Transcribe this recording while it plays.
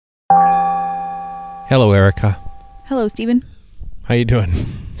Hello, Erica. Hello, Stephen. How you doing?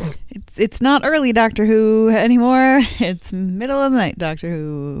 It's not early Doctor Who anymore. It's middle of the night Doctor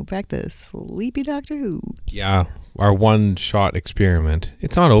Who. Back to sleepy Doctor Who. Yeah, our one-shot experiment.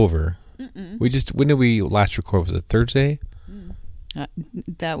 It's not over. Mm-mm. When did we last record? Was it Thursday?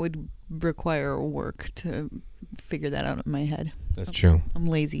 That would require work to figure that out in my head. That's true. I'm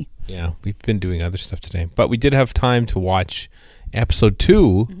lazy. Yeah, we've been doing other stuff today. But we did have time to watch episode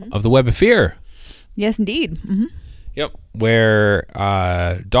 2 of The Web of Fear. Yes, indeed. Mm-hmm. Yep, where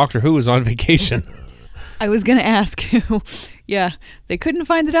Doctor Who is on vacation. I was going to ask you. Yeah, they couldn't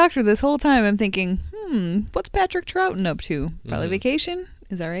find the Doctor this whole time. I'm thinking, what's Patrick Troughton up to? Probably vacation?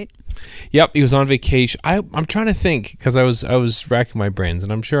 Is that right? Yep, he was on vacation. I'm trying to think, because I was racking my brains,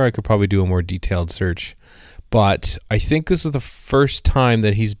 and I'm sure I could probably do a more detailed search. But I think this is the first time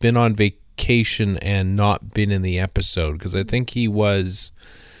that he's been on vacation and not been in the episode, because I think he was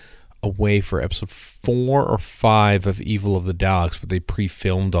away for episode 4 or 5 of Evil of the Daleks, but they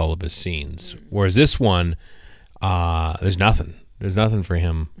pre-filmed all of his scenes. Whereas this one, there's nothing. There's nothing for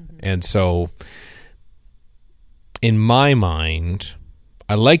him. And so, in my mind,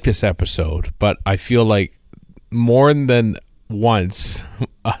 I like this episode, but I feel like more than once,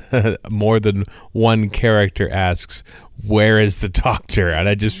 more than one character asks, where is the Doctor? And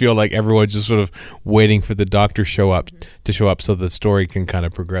I just feel like everyone's just sort of waiting for the Doctor to show up so the story can kind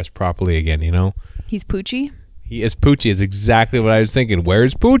of progress properly again, you know? He's Poochie? He is Poochie, is exactly what I was thinking.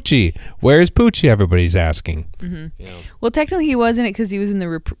 Where's Poochie? Where's Poochie? Everybody's asking. Mm-hmm. Yeah. Well, technically he was in it because he was in the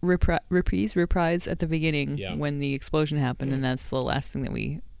reprise at the beginning when the explosion happened, and that's the last thing that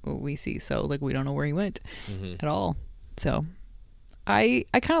we see. So, like, we don't know where he went at all. So, I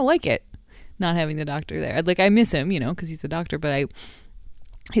kind of like it, not having the Doctor there. Like, I miss him, because he's the Doctor, but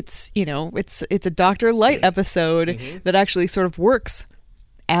it's a Doctor Light episode that actually sort of works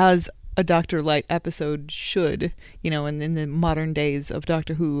as a Dr. Light episode should, and in the modern days of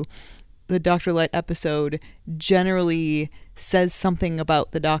Doctor Who, the Dr. Light episode generally says something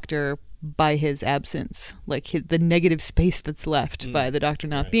about the Doctor by his absence, like the negative space that's left by the Doctor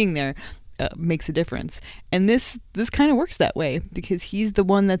not being there makes a difference. And this kind of works that way because he's the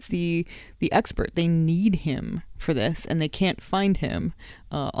one that's the expert. They need him for this, and they can't find him.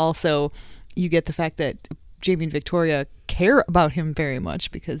 Also, you get the fact that Jamie and Victoria care about him very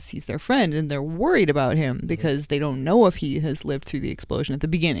much because he's their friend, and they're worried about him because they don't know if he has lived through the explosion at the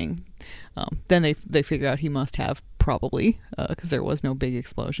beginning. Then they figure out he must have, probably, because there was no big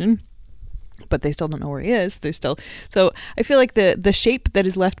explosion. But they still don't know where he is. So I feel like the shape that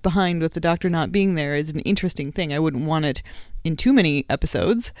is left behind with the Doctor not being there is an interesting thing. I wouldn't want it in too many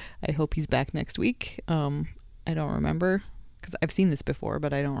episodes. I hope he's back next week. I don't remember because I've seen this before,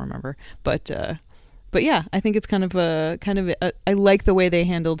 but I don't remember. But yeah, I think it's kind of I like the way they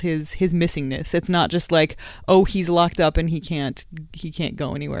handled his missingness. It's not just like, oh, he's locked up and he can't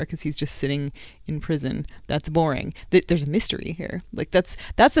go anywhere because he's just sitting in prison. That's boring. There's a mystery here. Like that's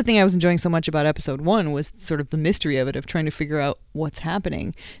the thing I was enjoying so much about episode 1 was sort of the mystery of it, of trying to figure out what's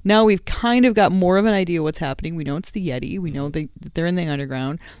happening. Now we've kind of got more of an idea what's happening. We know it's the Yeti. We know they're in the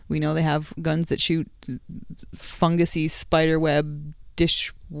underground. We know they have guns that shoot fungusy spider web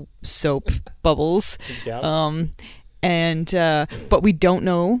dish soap bubbles. But we don't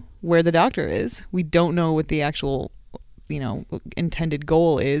know where the Doctor is. We don't know what the actual intended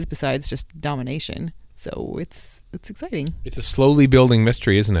goal is besides just domination. So it's exciting. It's a slowly building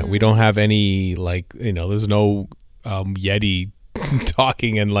mystery, isn't it? We don't have any there's no Yeti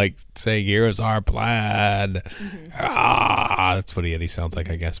talking and saying, here's our plan. That's what a Yeti sounds like,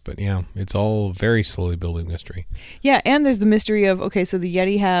 I guess. But yeah, it's all very slowly building mystery. Yeah, and there's the mystery of, okay, so the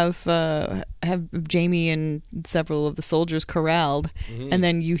Yeti have Jamie and several of the soldiers corralled, and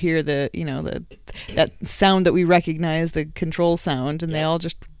then you hear that sound that we recognize, the control sound, and they all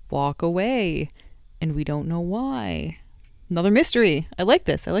just walk away, and we don't know why. Another mystery. I like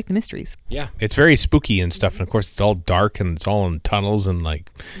this. I like the mysteries. Yeah, it's very spooky and stuff. And of course, it's all dark and it's all in tunnels and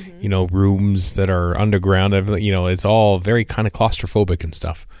rooms that are underground. It's all very kind of claustrophobic and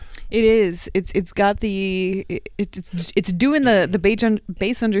stuff. It is. It's got it's doing the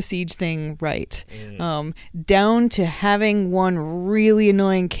base under siege thing right. Down to having one really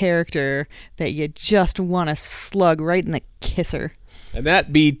annoying character that you just want to slug right in the kisser. And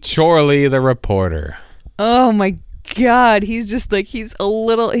that be Chorley the reporter. Oh my God, he's just he's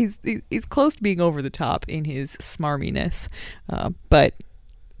close to being over the top in his smarminess, but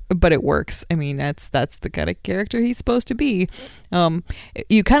it works. I mean, that's the kind of character he's supposed to be.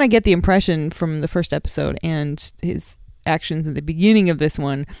 You kind of get the impression from the first episode and his actions at the beginning of this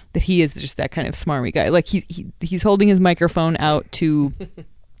one that he is just that kind of smarmy guy. Like he's holding his microphone out to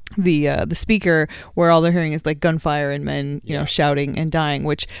the speaker, where all they're hearing is like gunfire and men, you know, shouting and dying,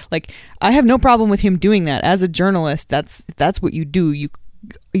 which, like, I have no problem with him doing that. As a journalist, that's what you do.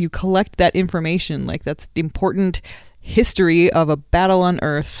 You collect that information. Like, that's the important history of a battle on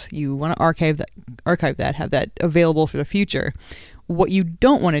Earth. You want to archive that, have that available for the future. What you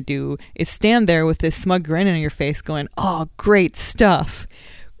don't want to do is stand there with this smug grin on your face going, "Oh, great stuff.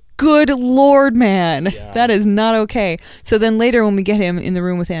 Good Lord, man, that is not okay." So then later, when we get him in the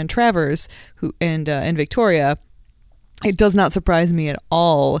room with Anne Travers and Victoria, it does not surprise me at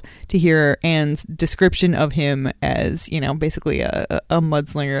all to hear Anne's description of him as, you know, basically a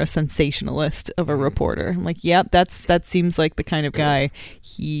mudslinger, a sensationalist of a reporter. I'm like, yeah, that seems like the kind of guy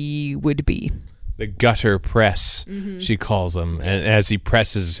he would be. The gutter press, she calls him, and as he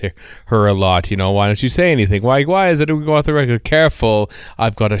presses her a lot, you know, "Why don't you say anything? Why is it we go off the record? Careful,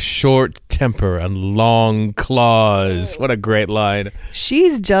 I've got a short temper and long claws." What a great line.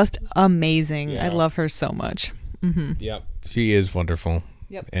 She's just amazing. I love her so much. Yep, she is wonderful.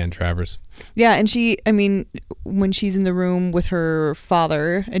 Yep. Anne Travers. Yeah, and when she's in the room with her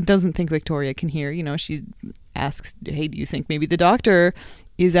father and doesn't think Victoria can hear, you know, she asks, "Hey, do you think maybe the doctor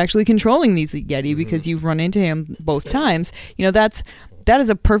is actually controlling these Yeti because you've run into him both times?" You know, that is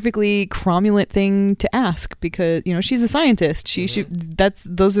a perfectly cromulent thing to ask, because, you know, she's a scientist. She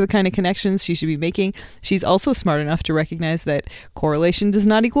those are the kind of connections she should be making. She's also smart enough to recognize that correlation does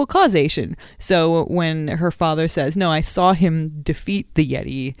not equal causation. So when her father says, "No, I saw him defeat the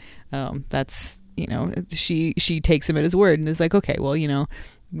Yeti," that's, you know, she takes him at his word and is like, "Okay, well, you know,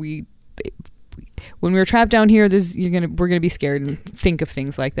 when we were trapped down here, we're gonna be scared and think of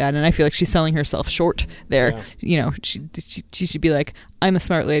things like that." And I feel like she's selling herself short there. Yeah. You know, she should be like, "I'm a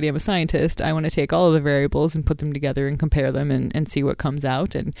smart lady. I'm a scientist. I want to take all of the variables and put them together and compare them and see what comes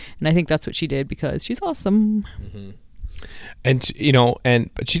out." And I think that's what she did, because she's awesome. And you know,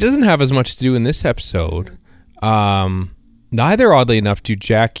 but she doesn't have as much to do in this episode. Neither, oddly enough, do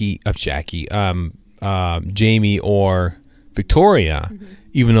Jamie or Victoria.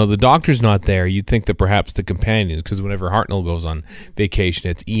 Even though the doctor's not there, you'd think that perhaps the companions, because whenever Hartnell goes on vacation,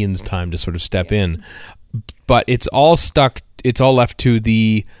 it's Ian's time to sort of step in. But it's all left to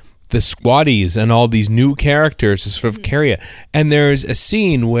the squaddies and all these new characters to sort of carry it. And there's a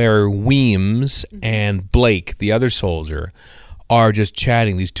scene where Weems and Blake, the other soldier, are just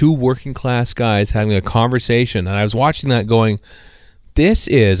chatting. These two working class guys having a conversation. And I was watching that going, this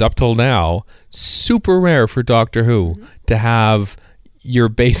is, up till now, super rare for Doctor Who to have your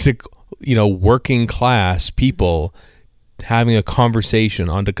basic, you know, working class people having a conversation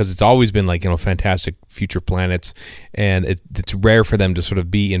on, because it's always been like, you know, Fantastic Future Planets, and it's rare for them to sort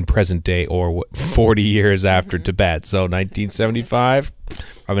of be in present day or 40 years after Tibet. So 1975,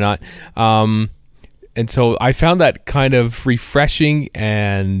 probably not. And so I found that kind of refreshing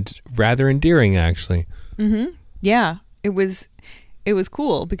and rather endearing, actually. Yeah, it was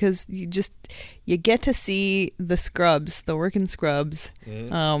cool, because you get to see the scrubs, the working scrubs,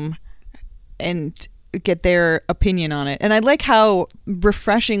 and get their opinion on it. And I like how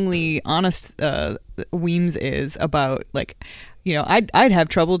refreshingly honest Weems is about, like, you know, I'd have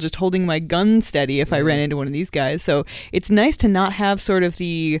trouble just holding my gun steady if I ran into one of these guys. So it's nice to not have sort of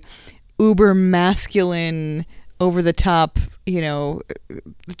the uber masculine, over the top, you know,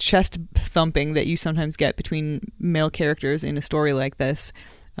 chest thumping that you sometimes get between male characters in a story like this.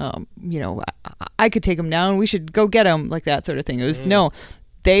 You know, I could take him down, we should go get him, like that sort of thing. It was no,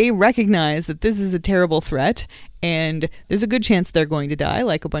 they recognize that this is a terrible threat, and there's a good chance they're going to die,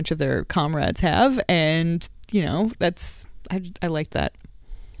 like a bunch of their comrades have. And, you know, I like that.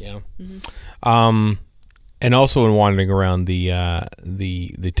 Yeah. And also, in wandering around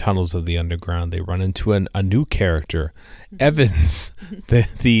the tunnels of the underground, they run into a new character, Evans,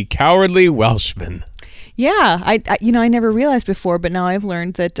 the cowardly Welshman. Yeah, I never realized before, but now I've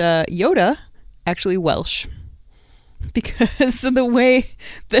learned that Yoda actually Welsh, because the way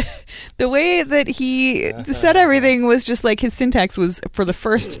that he said everything was just like, his syntax was, for the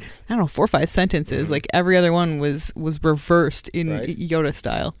first, I don't know, 4 or 5 sentences, like every other one was reversed in Yoda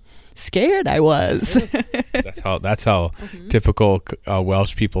style. Scared I was. That's how typical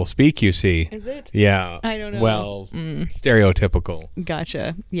Welsh people speak, you see. Is it? Yeah. I don't know. Well, stereotypical.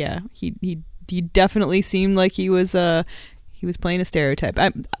 Gotcha. Yeah. He definitely seemed like he was playing a stereotype.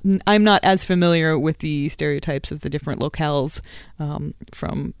 I'm not as familiar with the stereotypes of the different locales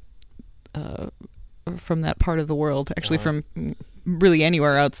from that part of the world. Actually, from really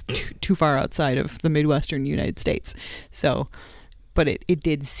anywhere else too far outside of the Midwestern United States. So, but it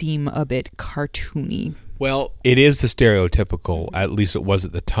did seem a bit cartoony. Well, it is the stereotypical, at least it was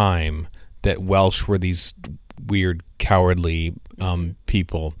at the time, that Welsh were these weird, cowardly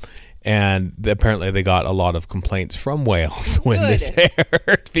people. And apparently they got a lot of complaints from Wales when this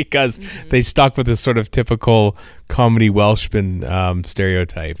aired because they stuck with this sort of typical comedy Welshman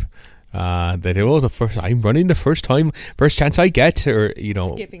stereotype. I'm running the first chance I get, or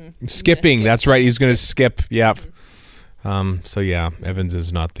skipping. That's right. He's going to skip. Yep. So yeah, Evans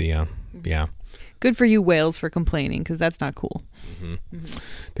is not the Good for you, Wales, for complaining, because that's not cool.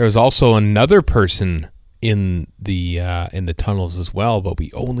 There was also another person in the tunnels as well, but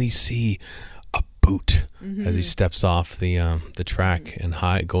we only see a boot as he steps off the track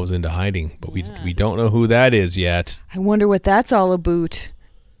and goes into hiding. But we don't know who that is yet. I wonder what that's all about.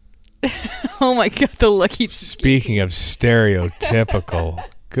 Oh my God, the lucky. Speaking of stereotypical,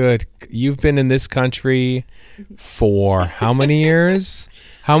 good. You've been in this country for how many years?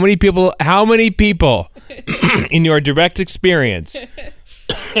 How many people in your direct experience,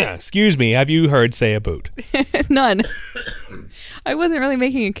 excuse me, have you heard say a boot? None. I wasn't really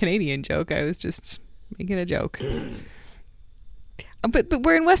making a Canadian joke. I was just making a joke. But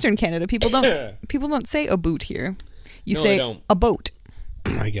we're in Western Canada. People don't say a boot here. You say a boat.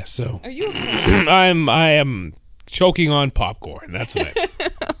 I guess so. Are you okay? I am choking on popcorn. That's it.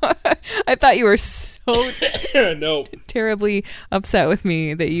 I thought you were so no. terribly upset with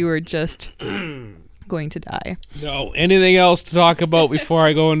me that you were just going to die. No. Anything else to talk about before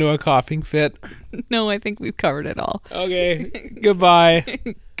I go into a coughing fit? No, I think we've covered it all. Okay. Goodbye.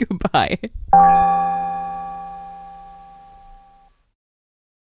 Goodbye.